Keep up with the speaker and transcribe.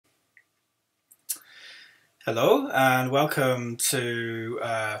Hello and welcome to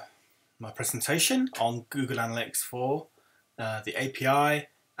my presentation on Google Analytics 4, the API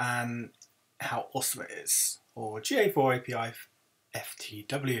and how awesome it is, or GA4 API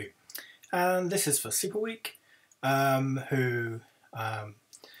FTW. And this is for Superweek, who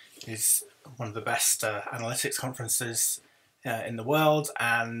is one of the best analytics conferences in the world,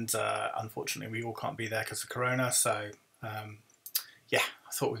 and unfortunately we all can't be there because of Corona, so yeah,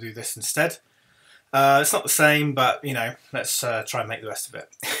 I thought we'd do this instead. It's not the same, but you know, let's try and make the best of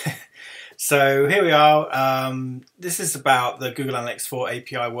it. So here we are. This is about the Google Analytics 4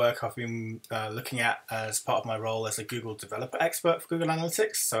 API work I've been looking at as part of my role as a Google developer expert for Google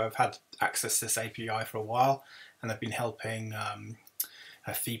Analytics. So I've had access to this API for a while, and I've been helping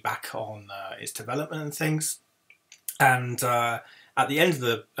feedback on its development and things. And at the end of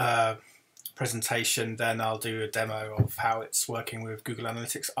the presentation, then I'll do a demo of how it's working with Google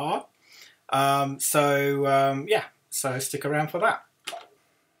Analytics R. Yeah, so stick around for that.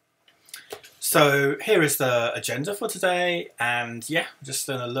 So here is the agenda for today, and yeah, I'm just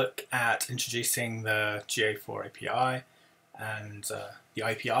going to look at introducing the GA4 API and the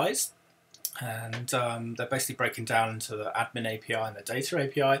APIs, and they're basically breaking down into the admin API and the data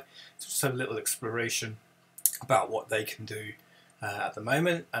API. So just have a little exploration about what they can do at the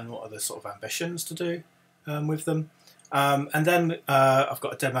moment and what are the sort of ambitions to do with them. And then I've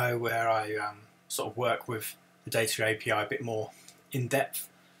got a demo where I sort of work with the data API a bit more in depth,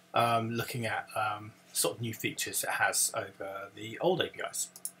 looking at sort of new features it has over the old APIs.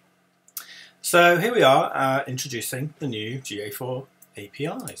 So here we are introducing the new GA4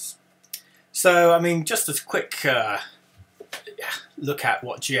 APIs. So I mean, just a quick look at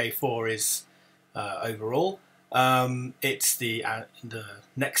what GA4 is overall. It's the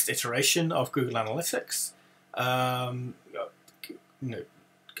next iteration of Google Analytics. You know,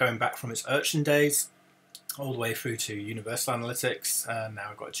 going back from its Urchin days all the way through to Universal Analytics, and now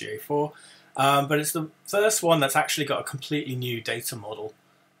we've got GA4. But it's the first one that's actually got a completely new data model.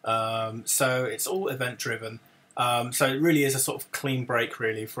 So it's all event driven. So it really is a sort of clean break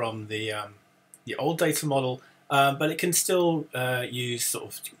really from the old data model, but it can still use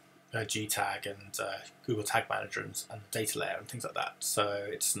sort of GTag and Google Tag Manager and data layer and things like that. So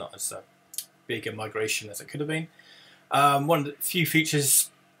it's not as big a migration as it could have been. One of the few features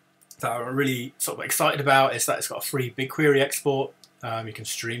that I'm really sort of excited about is that it's got a free BigQuery export. You can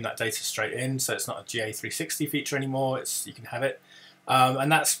stream that data straight in, so it's not a GA360 feature anymore. You can have it,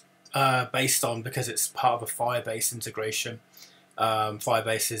 and that's based on, because it's part of a Firebase integration.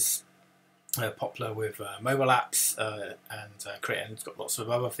 Firebase is popular with mobile apps and Create, and it's got lots of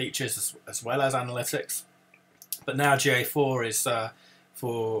other features as well as analytics. But now GA4 is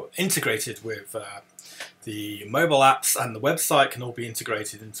integrated with the mobile apps, and the website can all be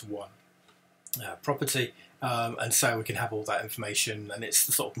integrated into one property, and so we can have all that information, and it's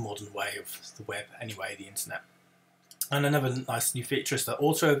the sort of modern way of the web anyway, the internet. And another nice new feature is the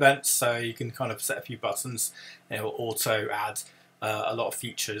auto events, so you can kind of set a few buttons and it will auto add a lot of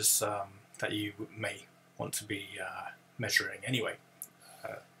features that you may want to be measuring anyway.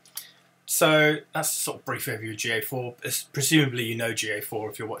 So that's a sort of brief overview of GA4. Presumably you know GA4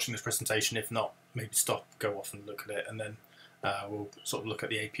 if you're watching this presentation. If not, maybe stop, go off and look at it, and then we'll sort of look at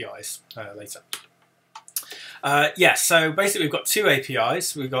the APIs later. Yeah, so basically we've got two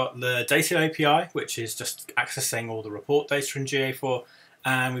APIs. We've got the data API, which is just accessing all the report data in GA4,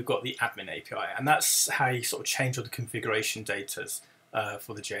 and we've got the admin API, and that's how you sort of change all the configuration data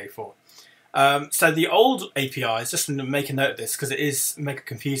for the GA4. So the old APIs, just to make a note of this because it is mega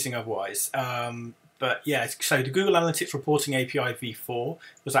confusing otherwise, but yeah, so the Google Analytics Reporting API v4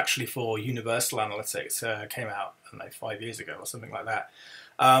 was actually for Universal Analytics, came out, I don't know, 5 years ago or something like that,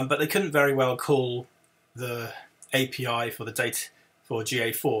 but they couldn't very well call the API for the data for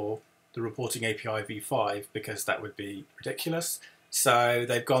GA4 the Reporting API v5 because that would be ridiculous, so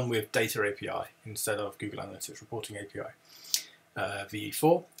they've gone with Data API instead of Google Analytics Reporting API.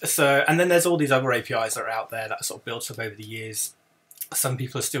 V4. So, and then there's all these other APIs that are out there that are sort of built up over the years. Some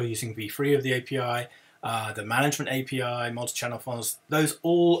people are still using v3 of the API, the management API, multi-channel funnels. Those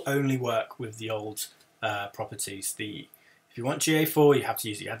all only work with the old properties. If you want GA4, you have to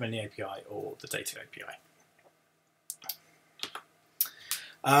use the admin API or the data API.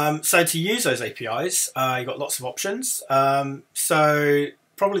 So to use those APIs, you've got lots of options. So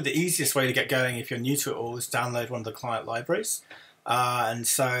probably the easiest way to get going if you're new to it all is download one of the client libraries. And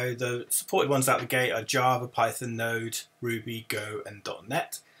so the supported ones out the gate are Java, Python, Node, Ruby, Go, and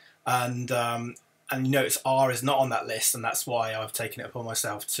 .NET. And you notice R is not on that list, and that's why I've taken it upon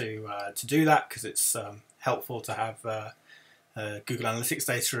myself to do that, because it's helpful to have Google Analytics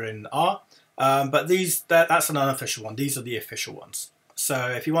data in R. But that's an unofficial one. These are the official ones. So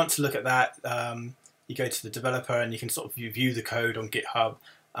if you want to look at that, you go to the developer and you can sort of view the code on GitHub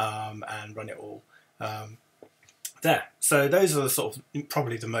and run it all there. So those are the sort of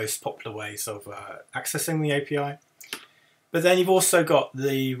probably the most popular ways of accessing the API. But then you've also got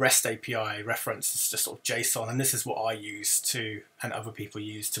the REST API reference. It's just sort of JSON, and this is what I use to, and other people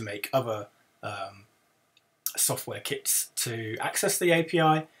use to make other software kits to access the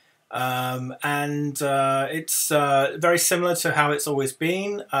API. It's very similar to how it's always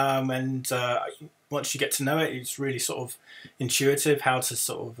been. Once you get to know it, it's really sort of intuitive how to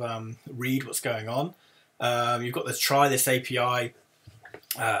sort of read what's going on. You've got the try this API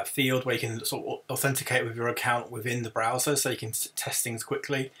field where you can sort of authenticate with your account within the browser, so you can test things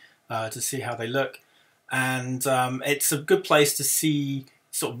quickly to see how they look. And it's a good place to see,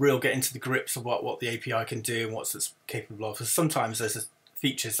 sort of get into the grips of what the API can do and what it's capable of. Because sometimes there's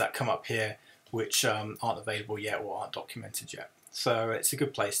features that come up here which aren't available yet or aren't documented yet. So it's a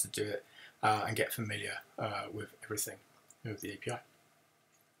good place to do it and get familiar with everything with the API.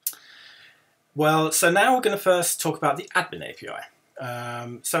 Well, so now we're going to first talk about the admin API.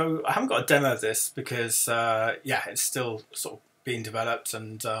 So I haven't got a demo of this because, yeah, it's still sort of being developed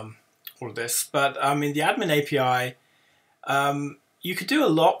and all of this. But I mean, the admin API, you could do a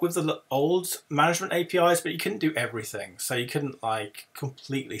lot with the old management APIs, but you couldn't do everything. So you couldn't like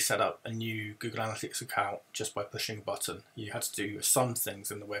completely set up a new Google Analytics account just by pushing a button. You had to do some things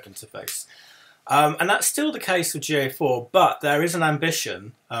in the web interface. And that's still the case with GA4, but there is an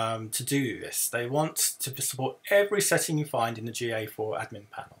ambition to do this. They want to support every setting you find in the GA4 admin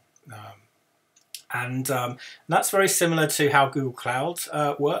panel. That's very similar to how Google Cloud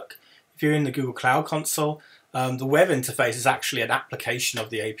work. If you're in the Google Cloud console, the web interface is actually an application of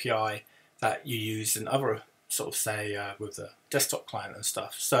the API that you use in other sort of, say, with the desktop client and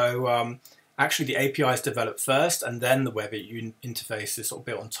stuff. So actually the API is developed first, and then the web interface is sort of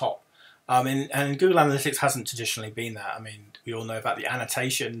built on top. And Google Analytics hasn't traditionally been that. I mean, we all know about the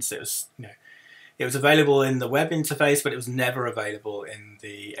annotations. It was, it was available in the web interface, but it was never available in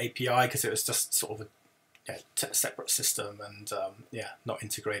the API because it was just sort of a separate system and yeah, not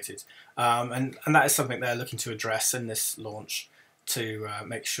integrated. And that is something they're looking to address in this launch to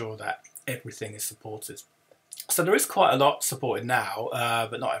make sure that everything is supported. So there is quite a lot supported now,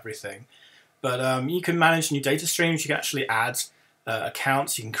 but not everything. But you can manage new data streams. You can actually add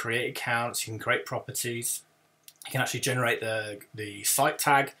accounts, you can create accounts, you can create properties. You can actually generate the site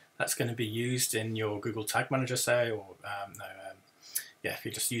tag that's going to be used in your Google Tag Manager, say, or yeah, if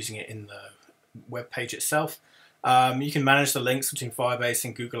you're just using it in the web page itself. You can manage the links between Firebase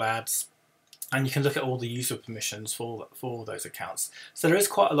and Google Ads, and you can look at all the user permissions for those accounts. So there is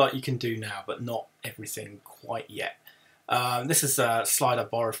quite a lot you can do now, but not everything quite yet. This is a slide I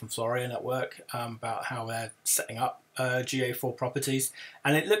borrowed from Florian at work about how they're setting up GA4 properties,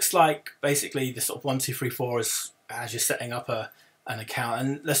 and it looks like basically the sort of 1, 2, 3, 4 is as you're setting up an account,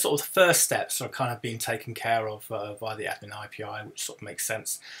 and the sort of first steps are kind of being taken care of via the admin API, which sort of makes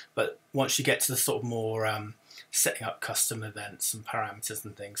sense. But once you get to the sort of more setting up custom events and parameters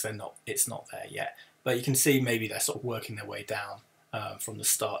and things, it's not there yet. But you can see maybe they're sort of working their way down from the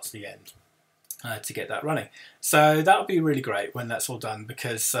start to the end. To get that running. So that would be really great when that's all done,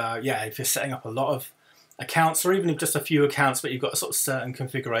 because yeah, if you're setting up a lot of accounts, or even if just a few accounts, but you've got a sort of certain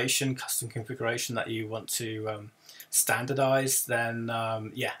configuration, custom configuration that you want to standardize, then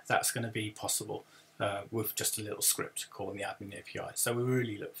yeah, that's going to be possible with just a little script calling the admin API. So we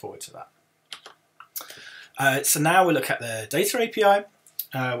really look forward to that. So now we look at the data API,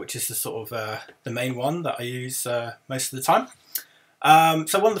 which is the sort of the main one that I use most of the time.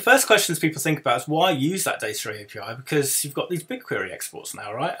 So one of the first questions people think about is why use that data API, because you've got these BigQuery exports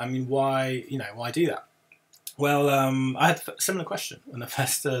now, right? I mean, why do that? Well, I had a similar question when I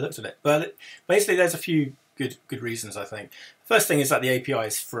first looked at it, but basically there's a few good reasons, I think. First thing is that the API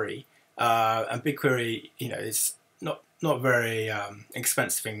is free, and BigQuery, is not very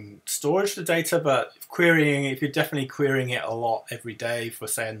expensive in storage the data, but if you're definitely querying it a lot every day for,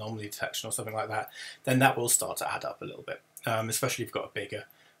 say, anomaly detection or something like that, then that will start to add up a little bit. Especially if you've got a bigger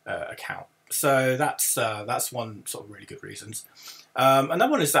account. So that's one sort of really good reasons.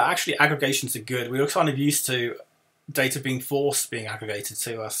 Another one is that actually aggregations are good. We were kind of used to data being aggregated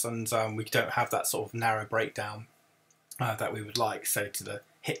to us, and we don't have that sort of narrow breakdown that we would like, say, to the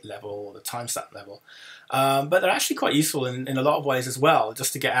hit level or the timestamp level. But they're actually quite useful in a lot of ways as well,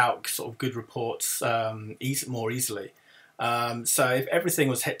 just to get out sort of good reports more easily. So if everything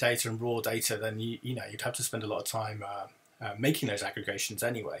was hit data and raw data, then you'd have to spend a lot of time making those aggregations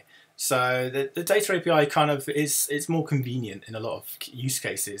anyway. So the data API kind of it's more convenient in a lot of use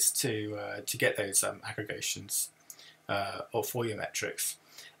cases to get those aggregations or for your metrics.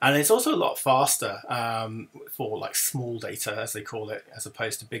 And it's also a lot faster for like small data, as they call it, as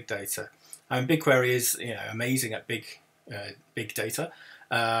opposed to big data. And BigQuery is amazing at big data,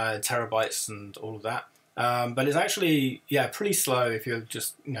 terabytes and all of that. But it's actually pretty slow if you're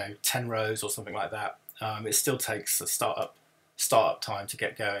just 10 rows or something like that. It still takes a startup time to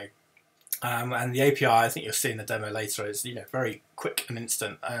get going. And the API, I think you'll see in the demo later, is very quick and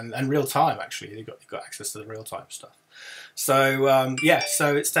instant and real time. Actually, you've got access to the real time stuff. So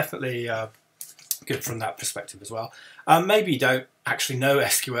so it's definitely good from that perspective as well. Maybe you don't actually know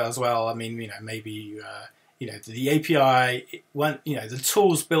SQL as well. I mean, maybe the API, the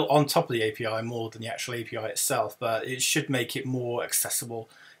tools built on top of the API more than the actual API itself, but it should make it more accessible.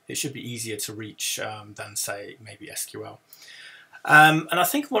 It should be easier to reach than, say, maybe SQL. And I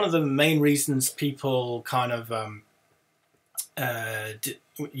think one of the main reasons people kind of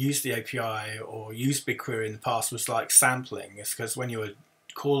use the API or use BigQuery in the past was like sampling. It's because when you were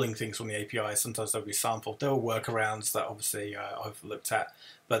calling things from the API, sometimes they'll be sampled. There were workarounds that obviously I've looked at,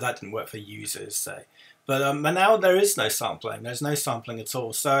 but that didn't work for users, say. But now there is no sampling. There's no sampling at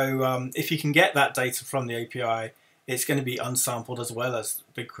all. So if you can get that data from the API, it's going to be unsampled as well as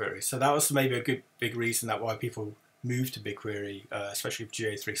BigQuery. So that was maybe a big reason that why people moved to BigQuery, especially with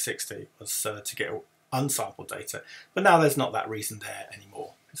GA360, was to get unsampled data. But now there's not that reason there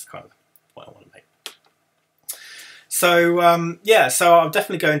anymore. It's kind of what I want to make. So so I'll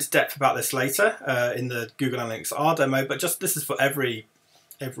definitely go into depth about this later in the Google Analytics R demo. But just this is for every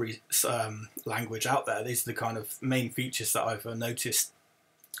language out there. These are the kind of main features that I've noticed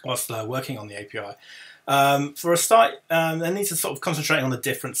whilst working on the API. For a start, they need to sort of concentrate on the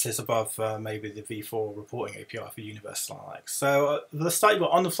differences above maybe the V4 reporting API for Universal Analytics. So for the start, you've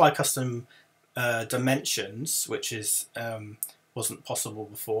got on-the-fly custom dimensions, which is wasn't possible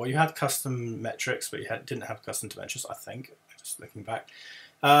before. You had custom metrics, but you didn't have custom dimensions, I think, just looking back.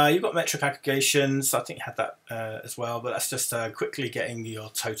 You've got metric aggregations. I think you had that as well, but that's just quickly getting your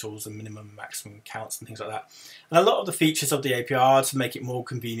totals and minimum and maximum counts and things like that. And a lot of the features of the API are to make it more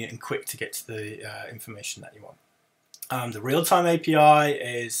convenient and quick to get to the information that you want. The real-time API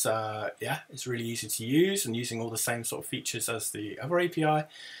is it's really easy to use and using all the same sort of features as the other API,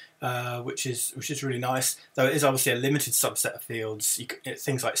 which is really nice. Though it is obviously a limited subset of fields.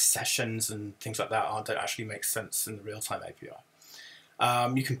 Things like sessions and things like that don't actually make sense in the real-time API.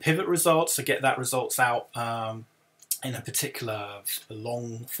 You can pivot results to get that results out in a particular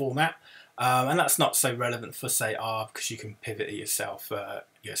long format. And that's not so relevant for, say, R, because you can pivot it yourself.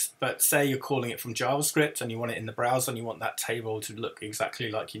 Yes, but say you're calling it from JavaScript and you want it in the browser and you want that table to look exactly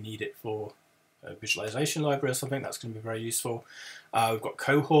like you need it for a visualization library or something. That's going to be very useful. We've got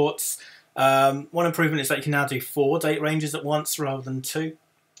cohorts. One improvement is that you can now do 4 date ranges at once rather than 2.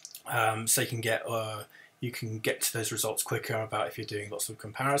 So you can get to those results quicker about if you're doing lots of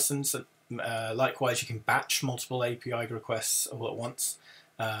comparisons. Likewise, you can batch multiple API requests all at once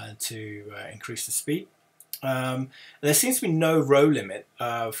to increase the speed. There seems to be no row limit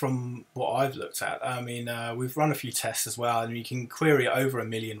from what I've looked at. I mean, we've run a few tests as well, and you can query over 1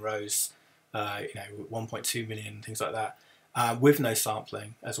 million rows, 1.2 million, things like that, with no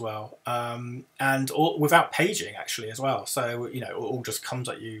sampling as well, and without paging actually as well. So it all just comes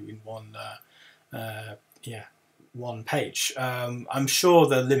at you in one page. I'm sure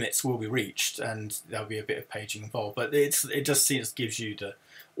the limits will be reached and there'll be a bit of paging involved, but it just gives you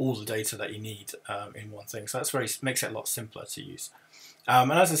all the data that you need in one thing. So makes it a lot simpler to use.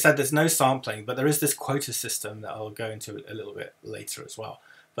 And as I said, there's no sampling, but there is this quota system that I'll go into a little bit later as well.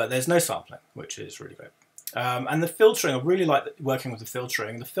 But there's no sampling, which is really great. And the filtering, I really like working with the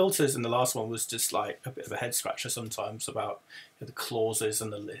filtering. The filters in the last one was just like a bit of a head scratcher sometimes about the clauses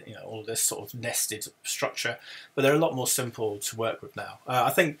and all this sort of nested structure. But they're a lot more simple to work with now. I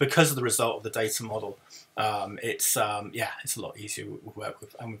think because of the result of the data model, it's a lot easier to work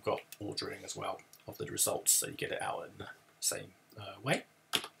with, and we've got ordering as well of the results, so you get it out in the same way.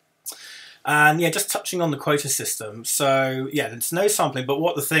 And just touching on the quota system. So there's no sampling, but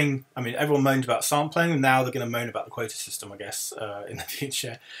everyone moaned about sampling, and now they're going to moan about the quota system, I guess, in the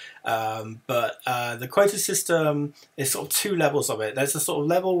future. But the quota system is sort of 2 levels of it. There's a sort of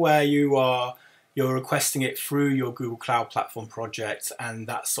level where you're requesting it through your Google Cloud Platform project, and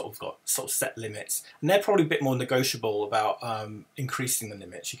that's sort of set limits. And they're probably a bit more negotiable about increasing the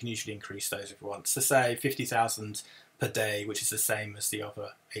limits. You can usually increase those if you want. So say 50,000 per day, which is the same as the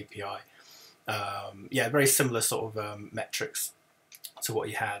other API. Very similar sort of metrics. to what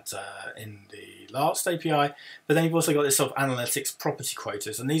you had in the last API. But then you've also got this sort of analytics property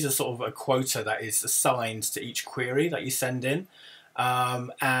quotas, and these are sort of a quota that is assigned to each query that you send in.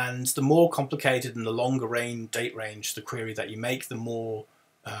 And the more complicated and the longer date range the query that you make, the more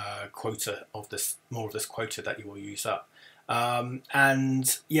quota of this, quota that you will use up.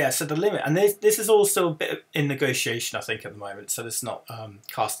 And yeah, so the limit, and this is all still a bit in negotiation, I think, at the moment. So it's not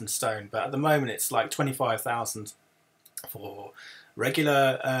cast in stone, but at the moment it's like 25,000 for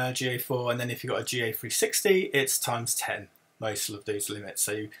regular GA4, and then if you've got a GA360, it's times 10 most of those limits.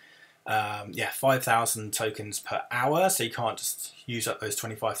 So yeah, 5,000 tokens per hour, so you can't just use up those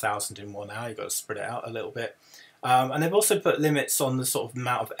 25,000 in 1 hour. You've got to spread it out a little bit. And they've also put limits on the sort of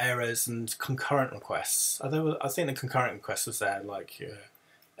amount of errors and concurrent requests. I think the concurrent request was there, like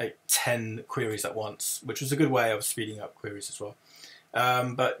 10 queries at once, which was a good way of speeding up queries as well.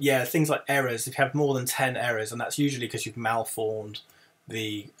 But yeah, things like errors, if you have more than 10 errors, and that's usually because you've malformed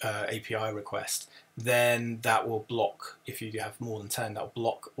the API request, then that will block, if you have more than 10, that will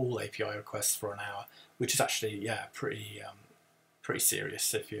block all API requests for an hour, which is actually, yeah, pretty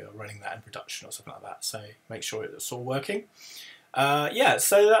serious if you're running that in production or something like that. So make sure it's all working. Yeah,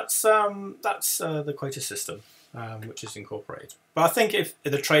 so that's the quota system, which is incorporated. But I think if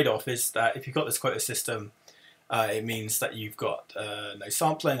the trade-off is that if you've got this quota system, it means that you've got no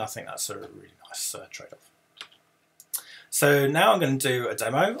sampling. I think that's a really nice trade-off. So now I'm going to do a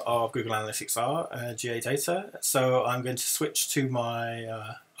demo of Google AnalyticsR GA data. So I'm going to switch to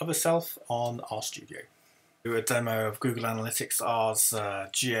my other self on RStudio. Do a demo of Google AnalyticsR's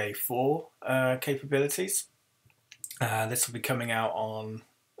GA4 capabilities. This will be coming out on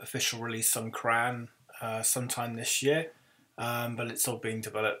official release on CRAN sometime this year, but it's all being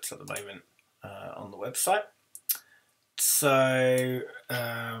developed at the moment on the website. So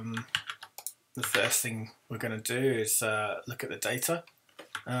the first thing we're going to do is look at the data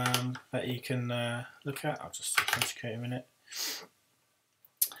that you can look at. I'll just authenticate a minute.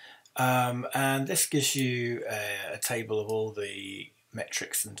 And this gives you a table of all the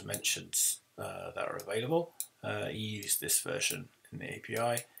metrics and dimensions that are available. You use this version in the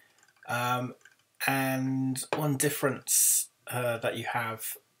API. And one difference that you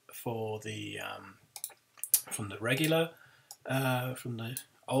have for the from the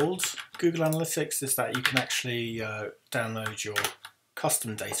old Google Analytics is that you can actually download your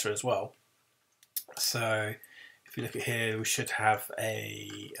custom data as well. So if you look at here, we should have a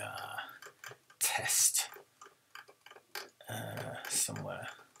test somewhere.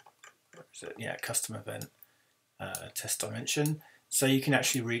 Where is it? Yeah, custom event test dimension. So you can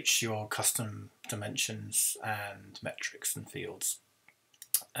actually reach your custom dimensions and metrics and fields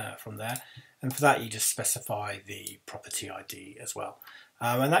from there. And for that, you just specify the property ID as well.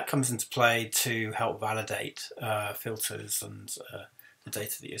 And that comes into play to help validate filters and the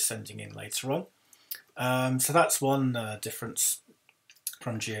data that you're sending in later on. So that's one difference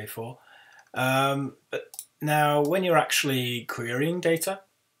from GA4. But now when you're actually querying data,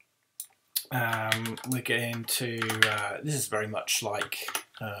 we're going to, this is very much like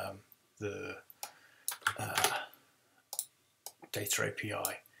the data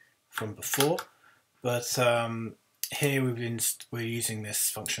API from before, but here we're using this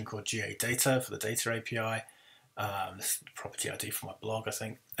function called GA data for the data API. This is the property ID from my blog, I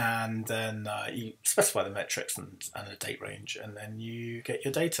think, and then you specify the metrics and a date range, and then you get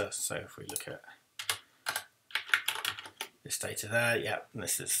your data. So if we look at this data there, yeah, and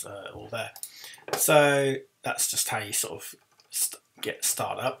this is all there. So that's just how you sort of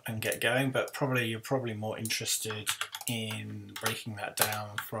start up and get going, but you're probably more interested in breaking that down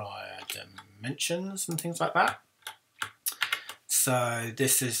via dimensions and things like that. So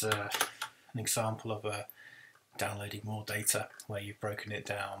this is an example of downloading more data where you've broken it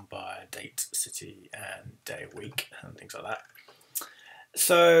down by date, city, and day of week and things like that.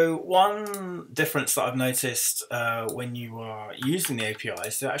 So one difference that I've noticed when you are using the API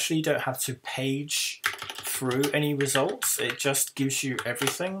is that actually you don't have to page through any results. It just gives you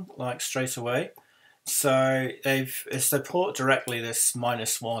everything like straight away. So they support directly this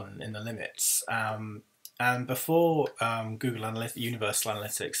 -1 in the limits. And before Google Universal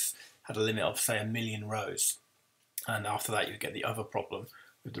Analytics had a limit of say 1 million rows, and after that you get the other problem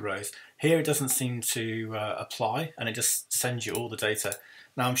with the rows. Here it doesn't seem to apply, and it just sends you all the data.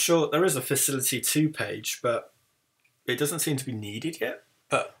 Now I'm sure there is a facility to page, but it doesn't seem to be needed yet.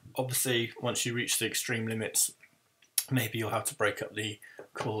 But obviously once you reach the extreme limits, maybe you'll have to break up the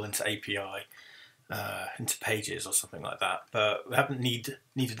call into API into pages or something like that. But we haven't needed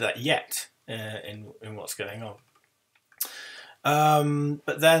that yet in what's going on.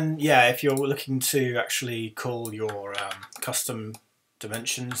 But then, yeah, if you're looking to actually call your custom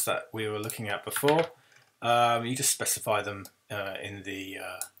dimensions that we were looking at before. You just specify them in the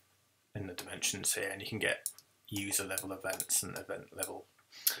dimensions here, and you can get user level events and event level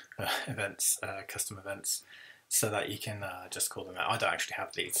events, custom events, so that you can just call them out. I don't actually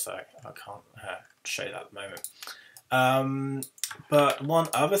have these, so I can't show you that at the moment. But one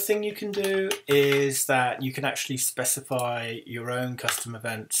other thing you can do is that you can actually specify your own custom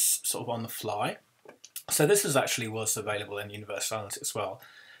events sort of on the fly. So this was available in Universal Analytics as well,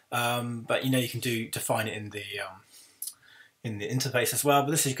 but you can define it in the interface as well.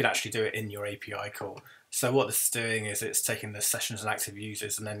 But you can actually do it in your API call. So what this is doing is it's taking the sessions and active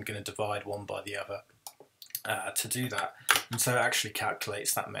users and then going to divide one by the other to do that. And so it actually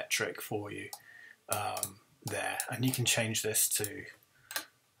calculates that metric for you there. And you can change this to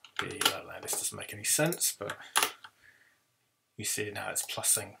be, I don't know, this doesn't make any sense, but you see now it's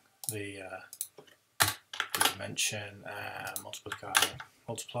plussing the dimension and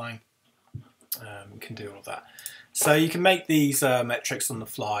multiplying. You can do all of that. So you can make these metrics on the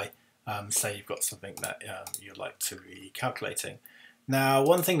fly. Say you've got something that you'd like to be calculating. Now,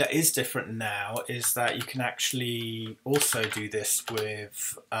 one thing that is different now is that you can actually also do this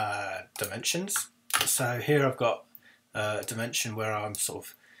with dimensions. So here I've got a dimension where I'm sort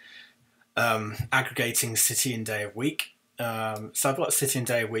of aggregating city and day of week. So I've got city and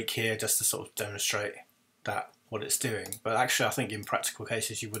day of week here just to sort of demonstrate that what it's doing. But actually, I think in practical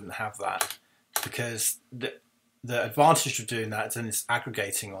cases you wouldn't have that, because the advantage of doing that then is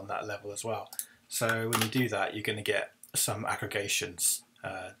aggregating on that level as well. So when you do that, you're going to get some aggregations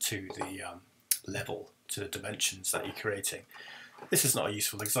to the level, to the dimensions that you're creating. This is not a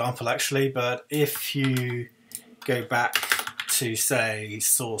useful example actually, but if you go back to, say,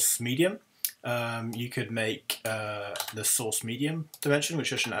 source medium, you could make the source medium dimension,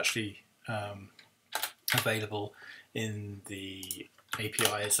 which isn't actually available in the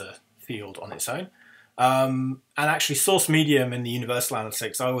API as a field on its own. And actually source medium in the Universal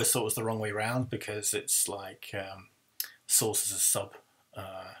Analytics I always thought was the wrong way around, because it's like source is a sub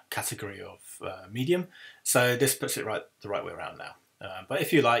category of medium. So this puts it the right way around now. But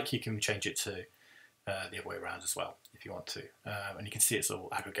if you like, you can change it to the other way around as well if you want to. And you can see it's all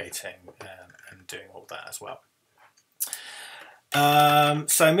aggregating and doing all that as well.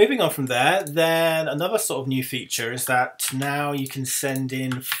 So moving on from there, then another sort of new feature is that now you can send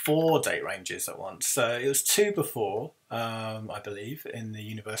in 4 date ranges at once. So it was 2 before, I believe, in the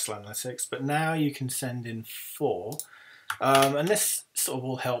Universal Analytics, but now you can send in 4. And this sort of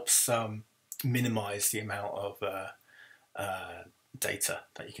all helps minimize the amount of data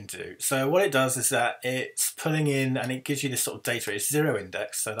that you can do. So what it does is that it's pulling in, and it gives you this sort of data. It's 0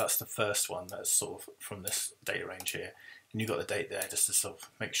 index, so that's the first one that's sort of from this data range here. And you've got the date there just to sort of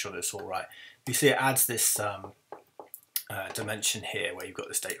make sure that it's all right. You see it adds this dimension here where you've got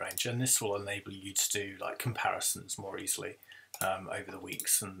this date range, and this will enable you to do like comparisons more easily over the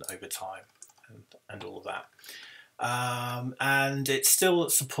weeks and over time and all of that. And it still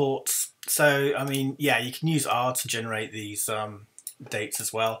supports, so I mean, yeah, you can use R to generate these dates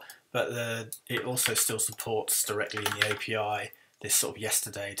as well, but it also still supports directly in the API this sort of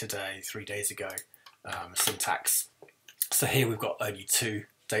yesterday, today, 3 days ago syntax. So here we've got only 2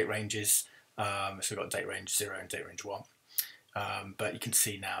 date ranges. So we've got date range 0 and date range 1. But you can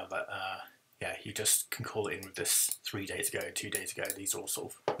see now that yeah, you just can call it in with this 3 days ago, 2 days ago. These are all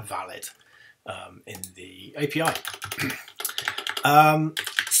sort of valid in the API.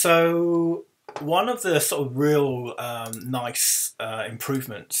 So one of the sort of real nice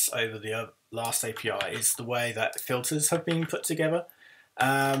improvements over the last API is the way that filters have been put together.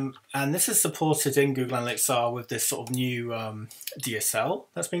 And this is supported in Google AnalyticsR with this sort of new DSL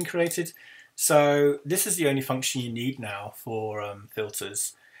that's been created. So this is the only function you need now for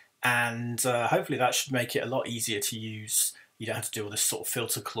filters, and hopefully that should make it a lot easier to use. You don't have to do all this sort of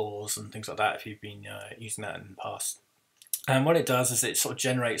filter clause and things like that if you've been using that in the past. And what it does is it sort of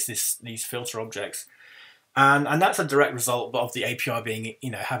generates these filter objects, and that's a direct result of the API being,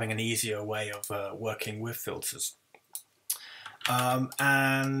 having an easier way of working with filters.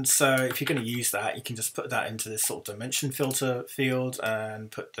 And so if you're going to use that, you can just put that into this sort of dimension filter field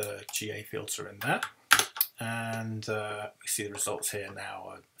and put the GA filter in there. And we see the results here now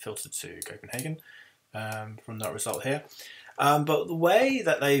are filtered to Copenhagen from that result here. But the way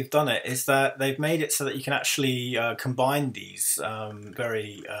that they've done it is that they've made it so that you can actually combine these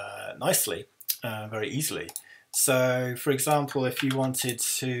very nicely, very easily. So for example, if you wanted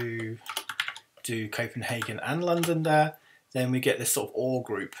to do Copenhagen and London there, then we get this sort of OR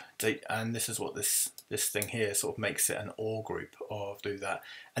group, and this is what this thing here sort of makes it an OR group of do that.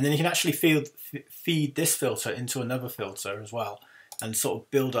 And then you can actually feed this filter into another filter as well. and sort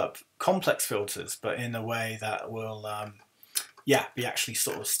of build up complex filters, but in a way that will yeah, be actually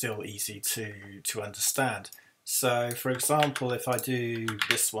sort of still easy to understand. So for example, if I do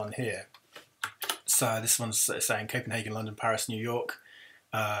this one here, so this one's saying Copenhagen, London, Paris, New York.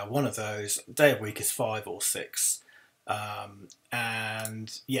 One of those, day of week is 5 or 6.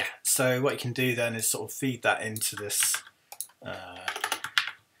 And yeah, so what you can do then is sort of feed that into this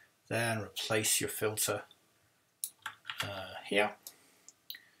then replace your filter here.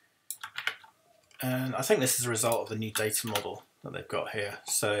 And I think this is a result of the new data model that they've got here,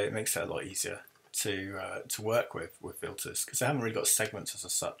 so it makes it a lot easier to work with filters, because they haven't really got segments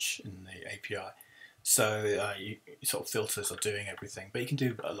as such in the API. So sort of filters are doing everything, but you can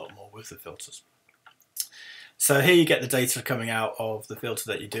do a lot more with the filters. So here you get the data coming out of the filter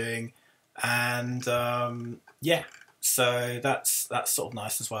that you're doing, and yeah, so that's sort of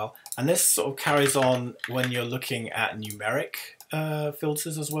nice as well. And this sort of carries on when you're looking at numeric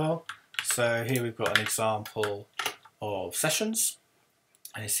filters as well. So here we've got an example of sessions,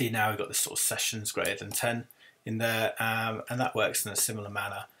 and you see now we've got this sort of sessions greater than 10 in there, and that works in a similar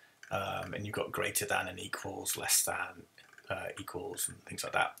manner. And you've got greater than and equals, less than, equals, and things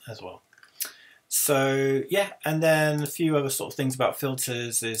like that as well. So yeah, and then a few other sort of things about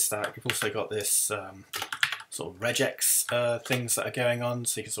filters is that you've also got this sort of regex things that are going on.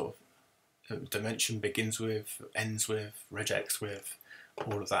 So you can sort of dimension begins with, ends with, regex with,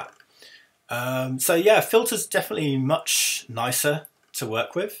 all of that. So yeah, filters definitely much nicer to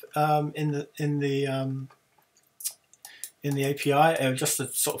work with in the API. Just to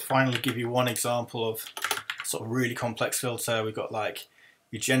sort of finally give you one example of sort of really complex filter, we've got like,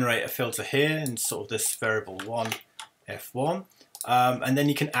 you generate a filter here in sort of this variable 1, f1, and then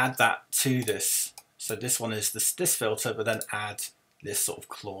you can add that to this. So this one is this filter, but then add this sort of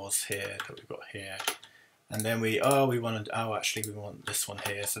clause here that we've got here. And then we want this one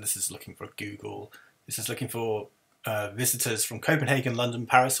here. So this is looking for Google. This is looking for visitors from Copenhagen, London,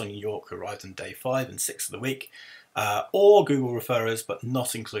 Paris, or New York who arrived on day 5 and 6 of the week. Or Google referrers, but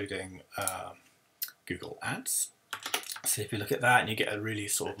not including Google Ads. So if you look at that, and you get a really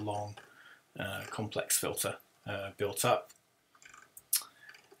sort of long, complex filter built up.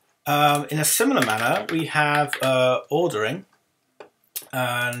 In a similar manner, we have ordering,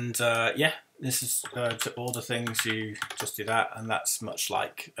 and yeah, this is to order things. You just do that, and that's much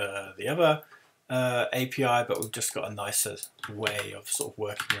like the other API, but we've just got a nicer way of sort of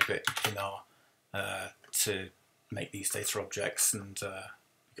working with it in our to make these data objects, and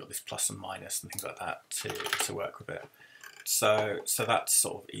you've got this plus and minus and things like that to work with it. So that's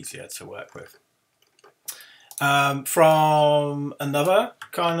sort of easier to work with. From another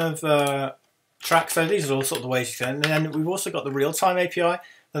kind of track, so these are all sort of the ways you can. And then we've also got the real-time API.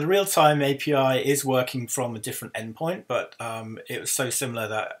 Now the real-time API is working from a different endpoint, but it was so similar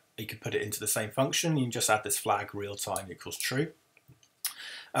that you could put it into the same function. You can just add this flag real-time equals true.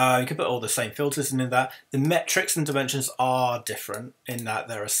 You can put all the same filters in that. The metrics and dimensions are different in that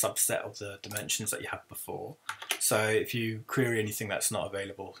they're a subset of the dimensions that you had before. So if you query anything that's not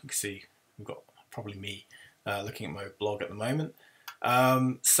available, you can see we've got probably me looking at my blog at the moment.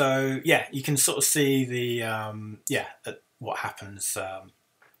 So yeah, you can sort of see the what happens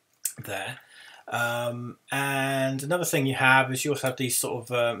there. And another thing you have is you also have these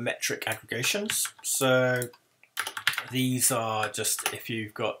sort of metric aggregations. So these are just if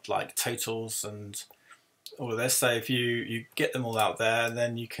you've got like totals and all of this. So if you get them all out there,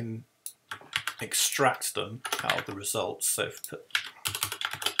 then you can extract them out of the results. So if you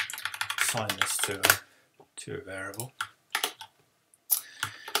assign this to a variable.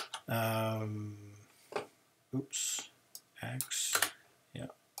 Oops, X, yeah.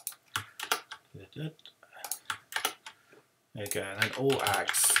 There you go. And then all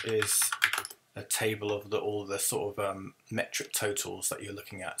X is a table of all the sort of metric totals that you're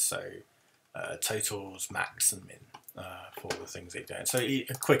looking at. So totals, max, and min for the things that you're doing. So a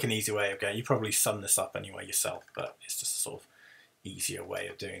quick and easy way of going. You probably sum this up anyway yourself, but it's just a sort of easier way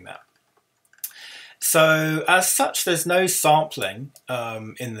of doing that. So as such, there's no sampling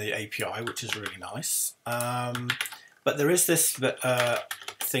in the API, which is really nice. But there is this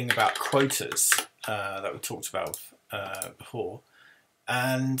thing about quotas that we talked about before.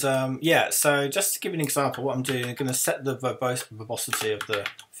 And yeah, so just to give you an example, what I'm doing, I'm going to set the verbosity of the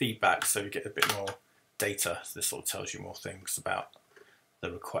feedback so you get a bit more data. So this sort of tells you more things about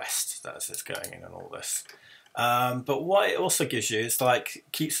the request that's going in and all this. But what it also gives you is like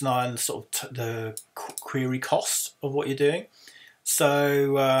keeps an eye on sort of the query cost of what you're doing.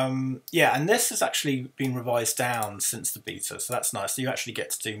 So yeah, and this has actually been revised down since the beta, so that's nice. So you actually get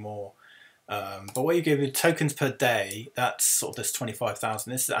to do more But what you give with tokens per day, that's sort of this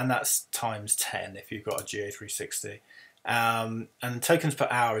 25,000, and that's times 10 if you've got a GA360. And tokens per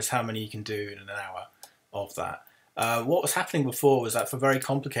hour is how many you can do in an hour of that. What was happening before was that for very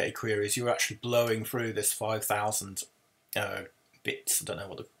complicated queries, you were actually blowing through this 5,000 bits. I don't know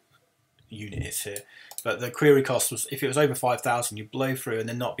what the unit is here, but the query cost was, if it was over 5,000, you blow through and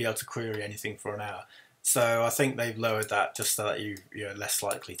then not be able to query anything for an hour. So I think they've lowered that just so that you're less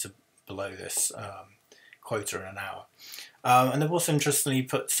likely to blow this quota in an hour. And they've also interestingly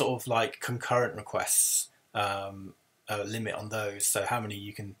put sort of like concurrent requests, a limit on those, so how many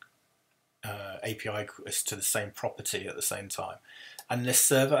you can API requests to the same property at the same time, and list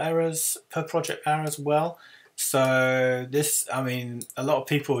server errors per project hour as well. So this, I mean, a lot of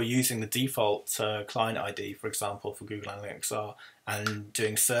people are using the default client ID, for example, for googleAnalyticsR, and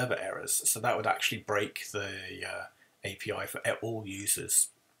doing server errors. So that would actually break the API for all users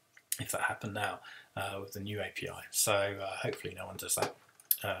if that happened now with the new API. So hopefully no one does that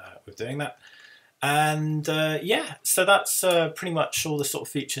with doing that. And yeah, so that's pretty much all the sort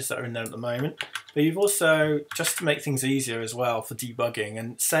of features that are in there at the moment. But you've also, just to make things easier as well for debugging,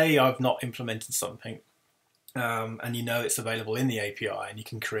 and say I've not implemented something, and you know it's available in the API, and you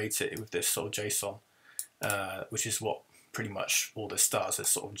can create it with this sort of JSON, which is what pretty much all this does. It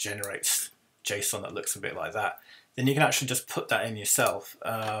sort of generates JSON that looks a bit like that. Then you can actually just put that in yourself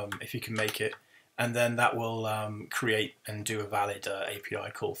if you can make it, and then that will create and do a valid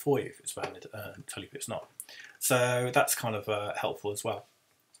API call for you if it's valid, and tell you if it's not. So that's kind of helpful as well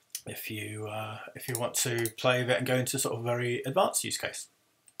if you want to play with it and go into sort of a very advanced use case.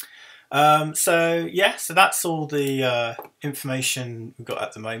 So yeah, so that's all the information we've got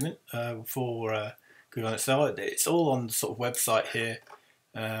at the moment for Google Analytics. It's all on the sort of website here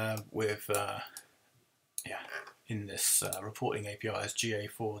with yeah, in this reporting API as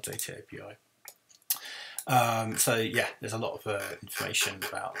GA4 Data API. So yeah, there's a lot of information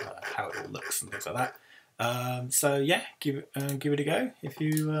about how it all looks and things like that. So yeah, give it a go if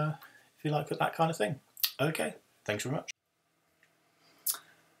you like that kind of thing. Okay, thanks very much.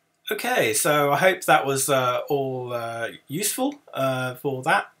 Okay, so I hope that was all useful for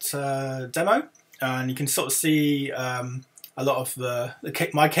that demo, and you can sort of see a lot of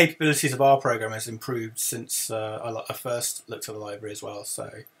my capabilities of R program has improved since I first looked at the library as well.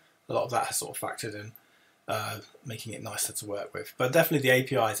 So a lot of that has sort of factored in, making it nicer to work with. But definitely the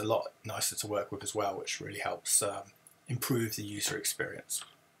API is a lot nicer to work with as well, which really helps improve the user experience.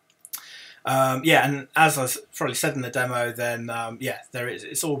 Yeah, and as I probably said in the demo, then yeah,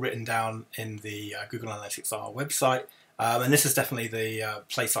 it's all written down in the Google Analytics R website, and this is definitely the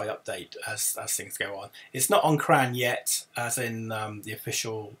place I update as things go on. It's not on CRAN yet, as in the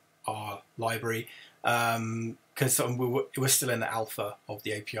official R library, because we're still in the alpha of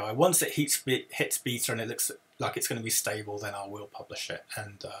the API. Once it hits beta and it looks like it's going to be stable, then I will publish it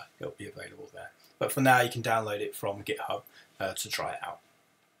and it'll be available there. But for now, you can download it from GitHub to try it out.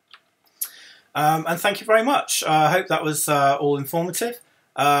 And thank you very much. I hope that was all informative.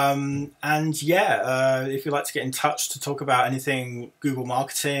 And yeah, if you'd like to get in touch to talk about anything Google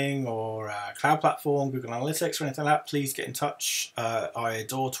marketing or cloud platform, Google Analytics or anything like that, please get in touch. I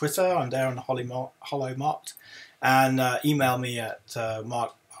adore Twitter. I'm there on HollowMarked. And email me at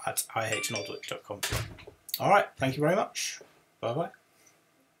mark@ihnodlick.com. All right, thank you very much. Bye-bye.